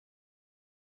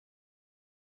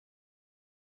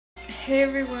Hey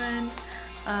everyone,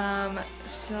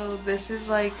 so this is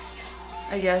like,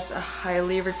 I guess, a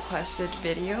highly requested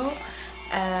video,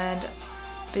 and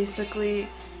basically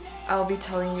I'll be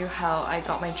telling you how I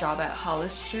got my job at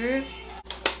Hollister.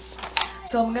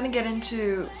 So I'm gonna get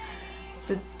into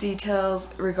the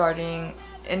details regarding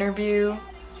interview,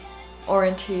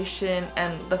 orientation,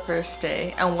 and the first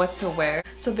day, and what to wear.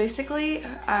 So basically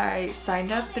I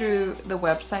signed up through the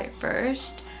website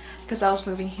first because I was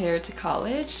moving here to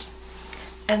college.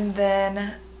 And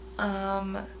then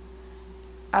after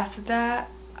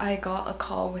that, I got a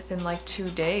call within like 2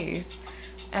 days,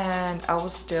 and I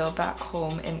was still back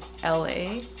home in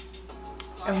LA.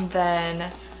 And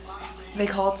then they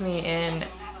called me in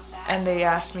and they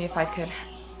asked me if I could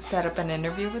set up an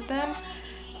interview with them,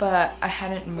 but I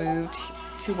hadn't moved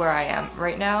to where I am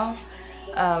right now.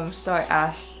 So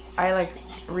I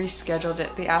rescheduled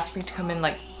it. They asked me to come in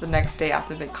like the next day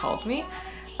after they called me,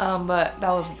 but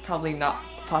that was probably not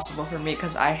possible for me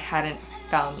because I hadn't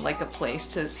found like a place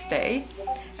to stay,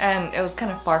 and it was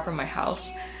kind of far from my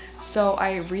house. So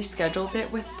I rescheduled it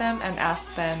with them and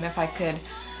asked them if I could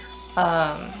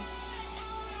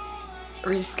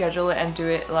reschedule it and do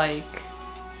it like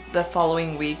the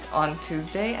following week on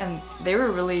Tuesday, and they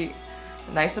were really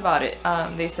nice about it.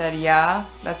 They said yeah,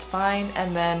 that's fine,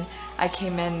 and then I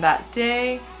came in that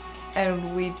day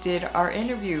and we did our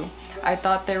interview. I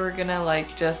thought they were gonna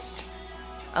like just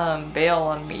bail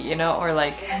on me, you know, or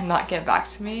like not get back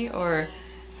to me or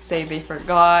say they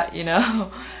forgot, you know,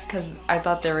 because I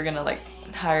thought they were gonna like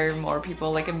hire more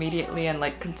people like immediately and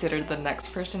like consider the next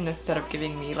person instead of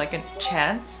giving me like a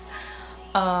chance.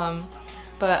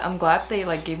 But I'm glad they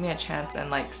like gave me a chance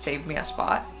and like saved me a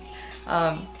spot.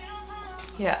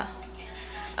 Yeah.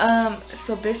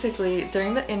 So basically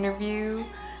during the interview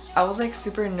I was like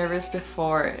super nervous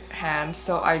beforehand,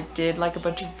 so I did like a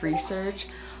bunch of research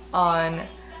on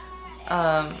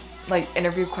like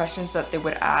interview questions that they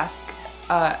would ask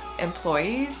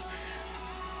employees.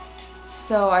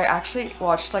 So I actually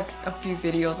watched like a few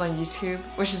videos on YouTube,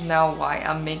 which is now why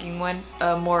I'm making one,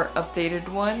 a more updated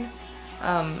one,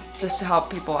 just to help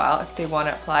people out if they want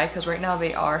to apply, because right now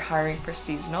they are hiring for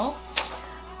seasonal.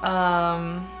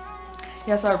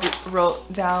 Yeah, so I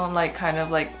wrote down like kind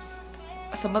of like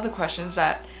some of the questions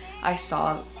that I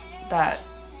saw that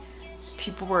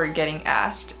people were getting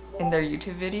asked in their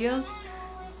YouTube videos,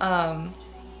 and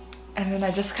then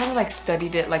I just kind of like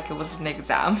studied it like it was an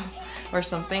exam or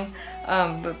something.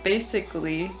 But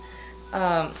basically,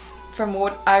 from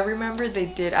what I remember, they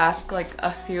did ask like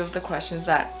a few of the questions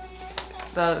that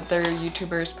their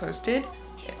YouTubers posted.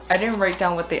 I didn't write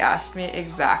down what they asked me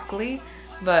exactly,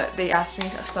 but they asked me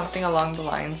something along the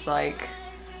lines like,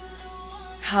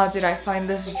 how did I find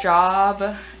this job?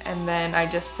 And then I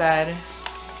just said,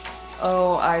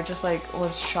 oh, I just like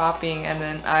was shopping and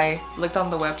then I looked on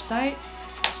the website,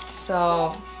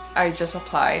 so I just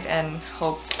applied and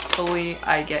hopefully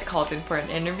I get called in for an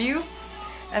interview.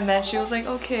 And then she was like,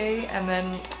 okay, and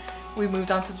then we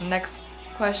moved on to the next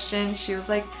question. She was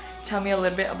like, tell me a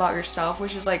little bit about yourself,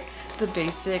 which is like the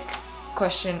basic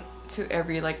question to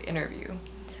every like interview.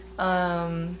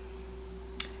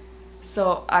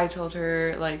 So I told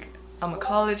her like I'm a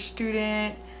college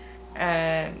student,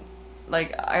 and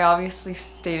like I obviously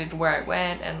stated where I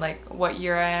went and like what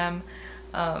year I am,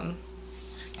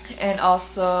 and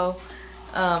also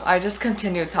I just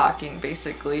continued talking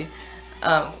basically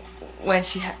when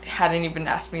she hadn't even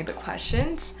asked me the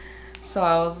questions. So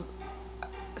I was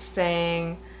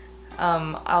saying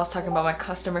I was talking about my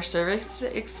customer service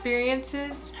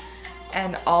experiences,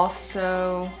 and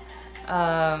also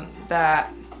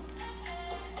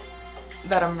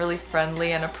that I'm really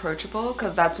friendly and approachable,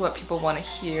 because that's what people want to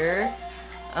hear,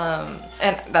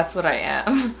 and that's what I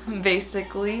am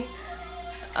basically.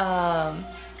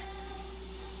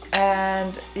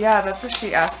 And yeah, that's what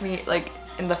she asked me like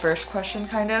in the first question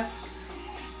kind of.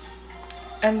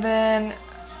 And then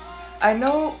I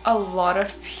know a lot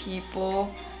of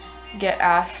people get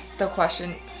asked the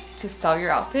question to sell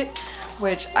your outfit,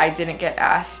 which I didn't get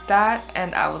asked that,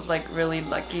 and I was like really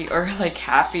lucky or like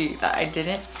happy that I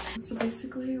didn't. So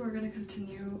basically we're gonna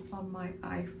continue on my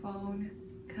iPhone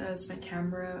because my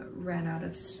camera ran out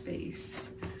of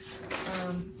space.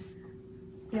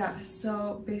 Yeah,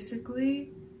 so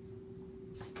basically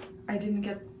I didn't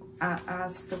get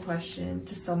asked the question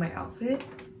to sell my outfit.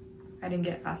 I didn't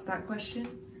get asked that question,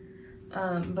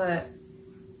 but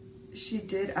she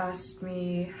did ask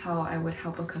me how I would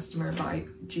help a customer buy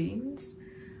jeans.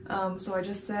 So I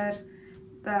just said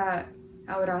that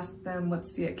I would ask them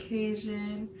what's the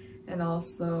occasion, and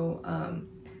also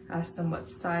ask them what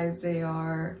size they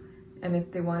are, and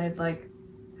if they wanted like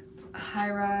high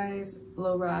rise,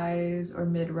 low rise, or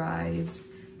mid rise,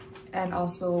 and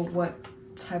also what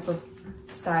type of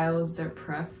style is their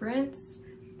preference.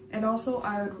 And also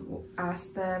I would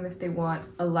ask them if they want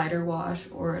a lighter wash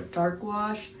or a dark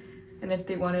wash, and if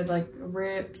they wanted like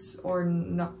rips or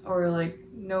not, or like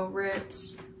no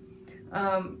rips,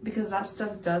 because that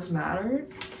stuff does matter.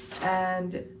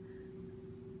 And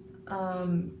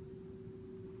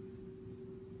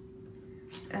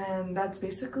that's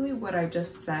basically what I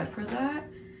just said for that.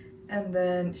 And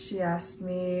then she asked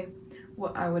me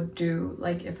what I would do,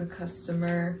 like if a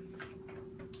customer,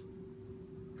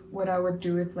 what I would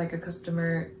do if like a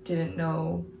customer didn't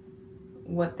know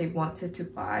what they wanted to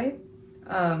buy.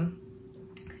 And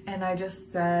I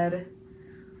just said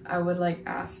I would like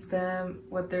ask them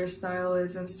what their style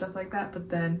is and stuff like that, but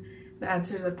then the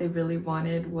answer that they really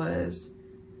wanted was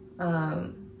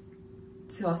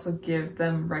to also give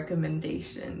them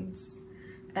recommendations.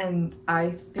 And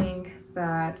I think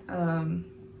that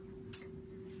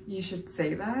you should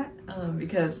say that,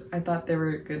 because I thought they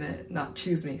were gonna not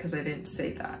choose me because I didn't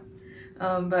say that.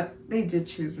 But they did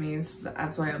choose me, so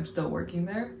that's why I'm still working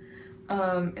there.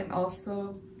 And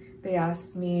also they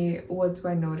asked me, what do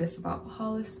I notice about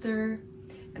Hollister?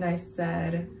 And I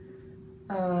said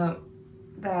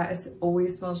that it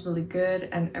always smells really good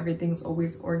and everything's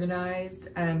always organized,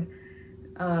 and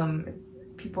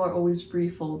people are always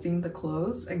refolding the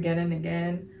clothes again and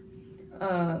again.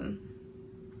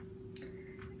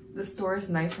 The store is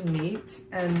nice and neat,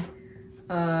 and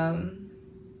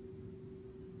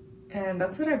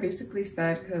that's what I basically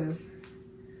said, because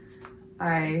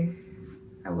I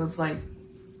was like,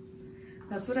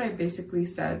 that's what I basically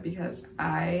said because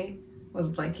I was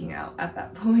blanking out at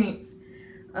that point.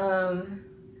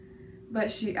 But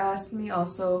she asked me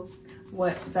also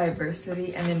what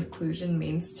diversity and inclusion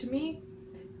means to me,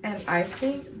 and I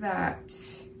think that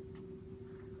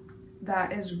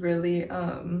that is really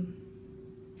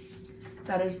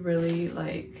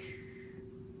like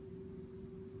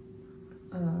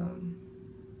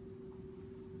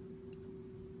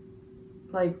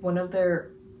one of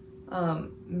their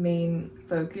main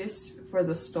focus for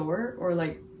the store, or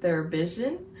like their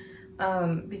vision,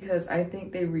 because I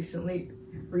think they recently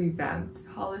revamped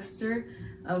Hollister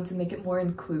to make it more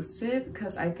inclusive,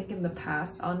 because I think in the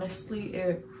past, honestly,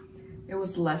 it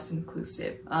was less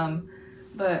inclusive.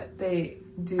 But they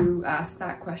do ask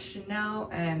that question now,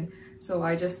 and so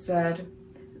I just said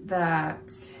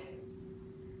that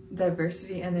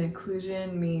diversity and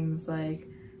inclusion means like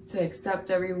to accept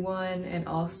everyone, and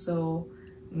also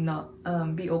not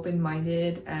be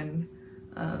open-minded, and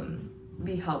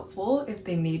be helpful if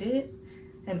they need it,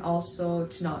 and also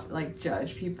to not like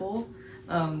judge people,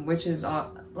 which is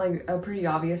like a pretty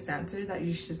obvious answer that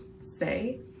you should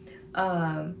say.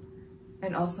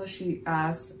 And also she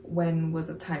asked when was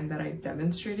a time that I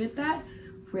demonstrated that,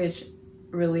 which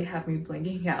really had me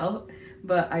blanking out,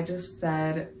 but I just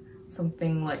said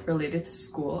something like related to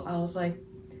school. I was like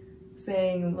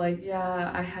saying like,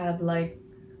 yeah, I had like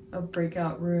a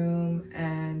breakout room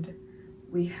and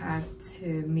we had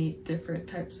to meet different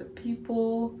types of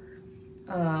people,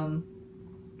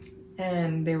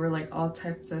 and they were like all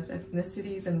types of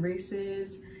ethnicities and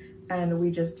races, and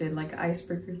we just did like an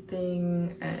icebreaker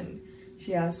thing. And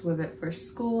she asked, was it for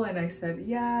school? And I said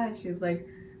yeah, and she was like,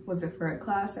 was it for a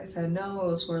class? I said no, it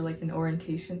was for like an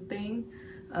orientation thing,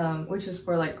 which is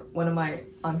for like one of my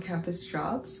on-campus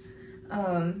jobs.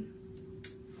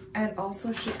 And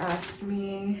also she asked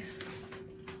me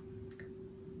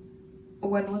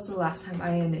when was the last time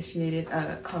I initiated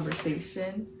a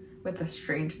conversation with a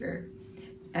stranger,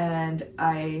 and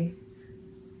I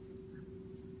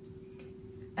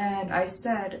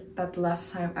said that the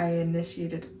last time I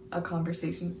initiated a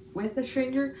conversation with a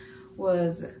stranger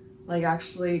was like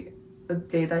actually the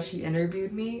day that she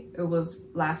interviewed me. It was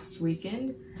last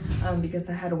weekend, because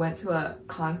I had went to a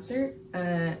concert,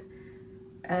 and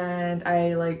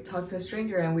I like talked to a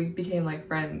stranger and we became like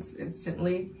friends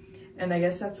instantly. And I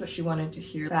guess that's what she wanted to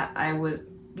hear, that I would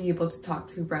be able to talk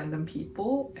to random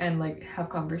people and like have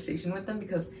conversation with them,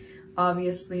 because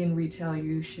obviously in retail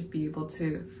you should be able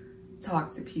to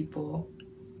talk to people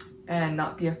and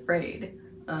not be afraid.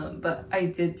 But I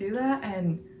did do that,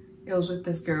 and it was with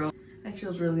this girl and she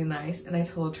was really nice, and I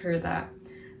told her that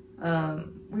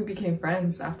we became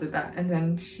friends after that, and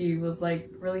then she was like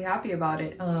really happy about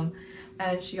it.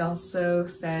 And she also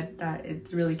said that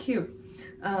it's really cute.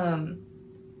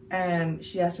 And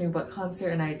she asked me what concert,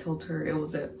 and I told her it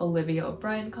was an Olivia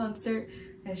O'Brien concert,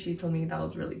 and she told me that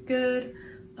was really good.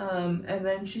 And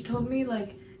then she told me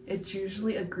like it's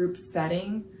usually a group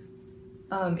setting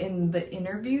in the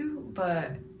interview,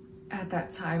 but at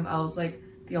that time I was like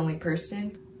the only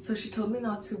person, So she told me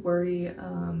not to worry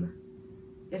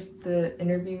if the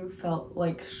interview felt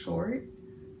like short.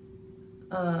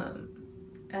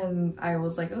 And I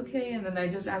was like, okay, and then I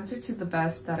just answered to the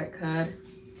best that I could.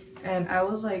 And I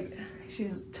was like,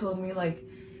 she's told me like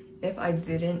if I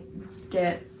didn't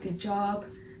get the job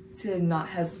to not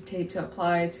hesitate to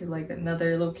apply to like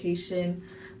another location.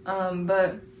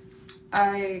 But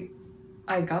I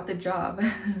got the job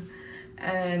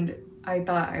and I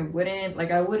thought I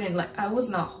was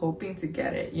not hoping to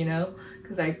get it, you know,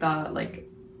 because I thought like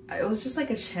it was just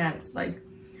like a chance. Like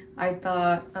I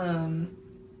thought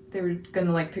they were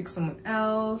gonna like pick someone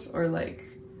else, or like,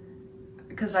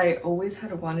 because I always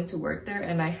had wanted to work there,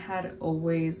 and I had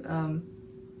always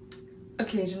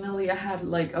occasionally I had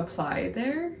like applied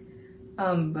there,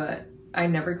 but I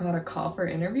never got a call for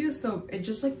an interview, so it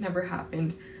just like never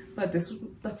happened. But this was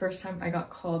the first time I got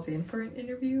called in for an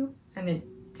interview, and I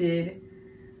did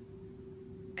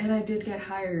get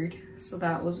hired, so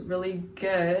that was really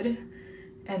good.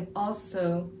 And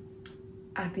also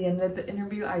at the end of the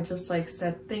interview, I just like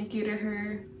said thank you to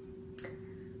her,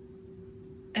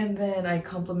 and then I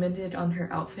complimented on her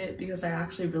outfit because I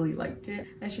actually really liked it,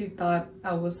 and she thought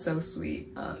I was so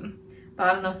sweet. But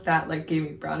I don't know if that like gave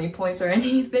me brownie points or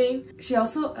anything. She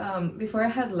also before I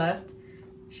had left,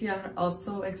 she had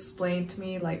also explained to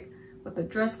me like what the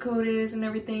dress code is and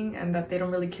everything, and that they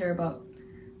don't really care about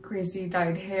crazy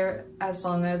dyed hair as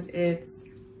long as it's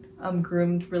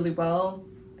groomed really well.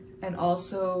 And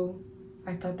also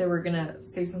I thought they were gonna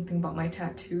say something about my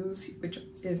tattoos, which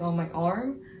is on my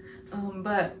arm,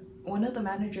 but one of the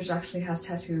managers actually has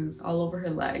tattoos all over her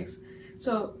legs,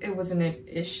 so it wasn't an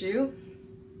issue.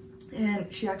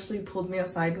 And she actually pulled me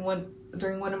aside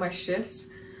during one of my shifts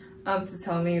to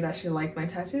tell me that she liked my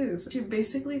tattoos. She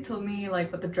basically told me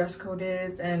like what the dress code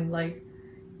is, and like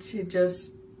the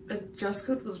dress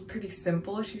code was pretty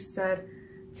simple. She said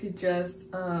to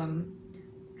just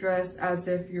dress as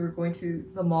if you were going to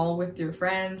the mall with your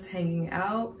friends, hanging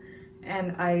out.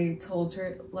 And I told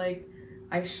her like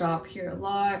I shop here a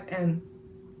lot and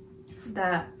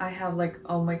that I have like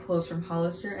all my clothes from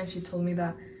Hollister, and she told me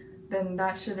that then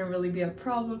that shouldn't really be a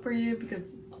problem for you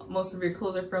because most of your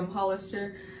clothes are from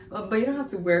Hollister, but you don't have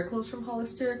to wear clothes from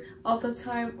Hollister all the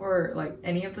time, or like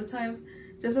any of the times,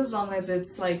 just as long as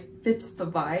it's like fits the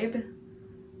vibe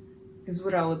is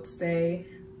what I would say.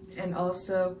 And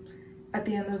also at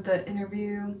the end of the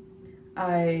interview,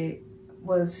 I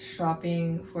was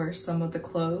shopping for some of the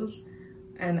clothes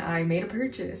and I made a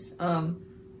purchase,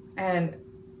 and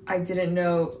I didn't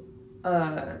know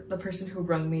the person who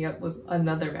rung me up was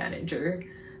another manager,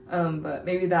 but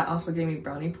maybe that also gave me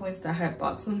brownie points that I had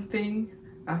bought something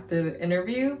after the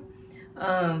interview,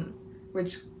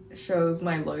 which shows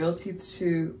my loyalty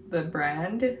to the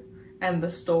brand and the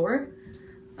store.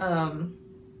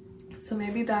 So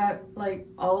maybe that like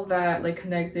all of that like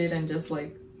connected and just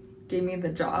like gave me the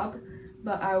job,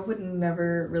 but I would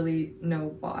never really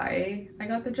know why I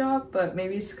got the job. But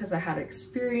maybe it's because I had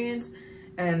experience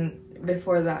and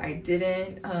before that I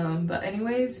didn't. But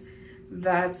anyways,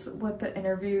 that's what the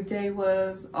interview day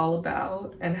was all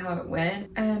about and how it went.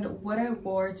 And what I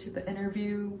wore to the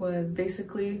interview was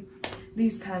basically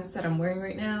these pants that I'm wearing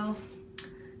right now,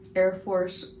 Air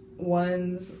Force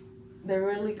Ones. They're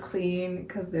really clean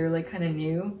because they're like kind of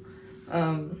new,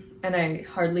 and I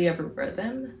hardly ever wear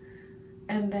them.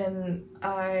 And then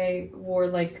I wore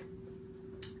like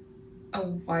a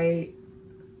white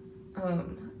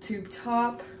tube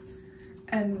top,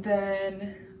 and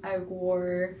then I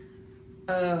wore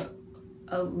a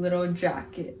little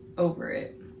jacket over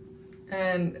it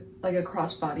and like a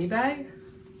crossbody bag,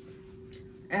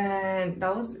 and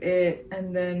that was it.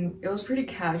 And then it was pretty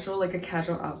casual, like a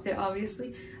casual outfit.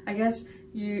 Obviously, I guess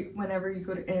whenever you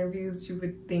go to interviews, you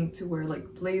would think to wear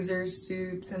like blazers,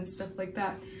 suits and stuff like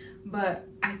that, but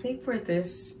I think for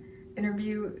this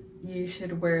interview you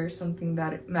should wear something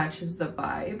that matches the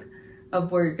vibe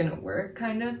of where you're gonna work,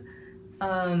 kind of.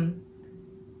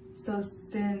 So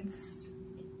since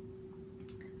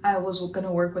I was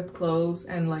gonna work with clothes,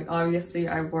 and like obviously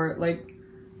I wore like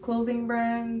clothing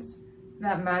brands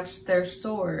that matched their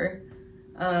store,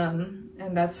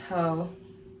 and that's how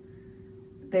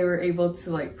they were able to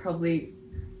like probably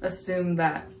assume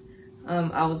that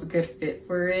I was a good fit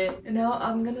for it. And now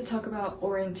I'm gonna talk about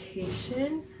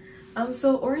orientation.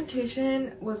 So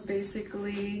orientation was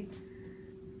basically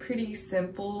pretty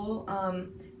simple.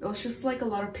 It was just like a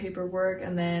lot of paperwork,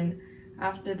 and then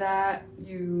after that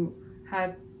you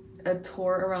had a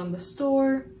tour around the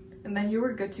store, and then you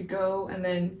were good to go. And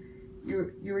then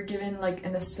you were given like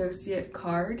an associate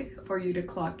card for you to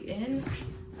clock in,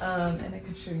 and I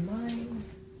can show you mine.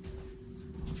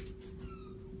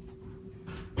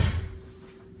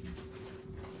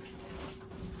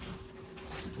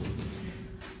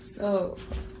 So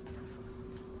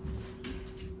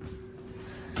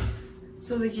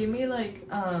they gave me like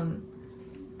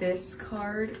this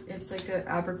card. It's like a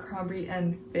Abercrombie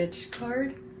and Fitch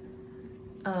card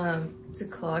to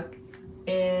clock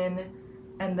in,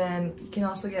 and then you can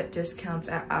also get discounts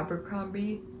at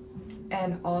Abercrombie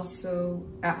and also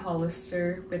at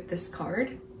Hollister with this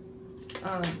card.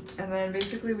 And then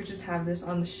basically we just have this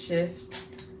on the shift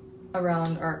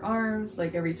around our arms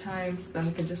like every time, so then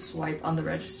we can just swipe on the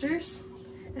registers.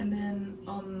 And then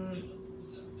on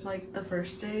like the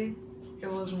first day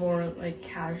it was more like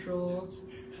casual,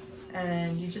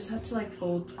 and you just had to like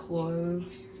fold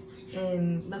clothes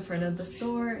in the front of the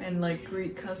store and like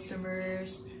greet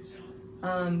customers.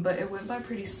 But it went by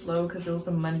pretty slow because it was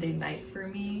a Monday night for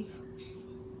me.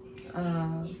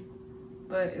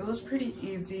 But it was pretty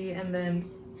easy, and then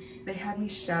they had me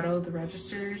shadow the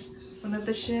registers one of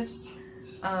the shifts,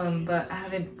 but I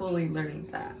haven't fully learned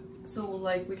that. So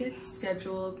like we get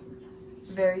scheduled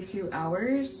very few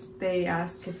hours. They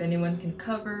ask if anyone can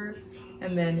cover,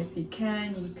 and then if you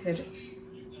can, you could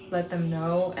let them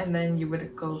know, and then you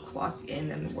would go clock in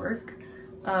and work,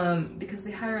 because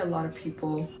they hire a lot of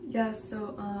people. Yeah,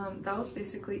 so that was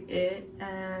basically it,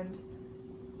 and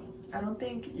I don't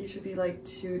think you should be like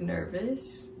too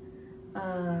nervous.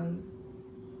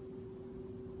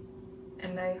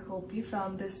 And I hope you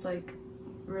found this like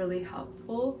really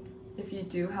helpful if you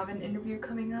do have an interview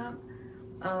coming up,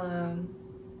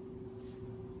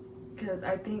 because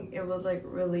I think it was like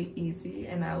really easy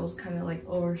and I was kind of like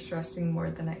over stressing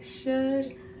more than I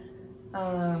should,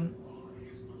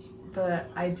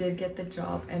 but I did get the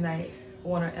job, and I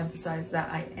want to emphasize that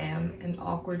I am an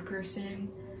awkward person,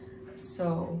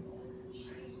 so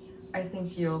I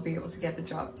think you'll be able to get the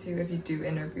job too if you do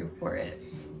interview for it.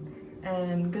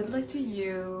 And good luck to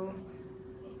you.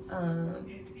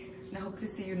 And I hope to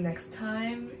see you next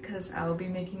time, because I'll be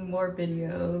making more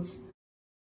videos.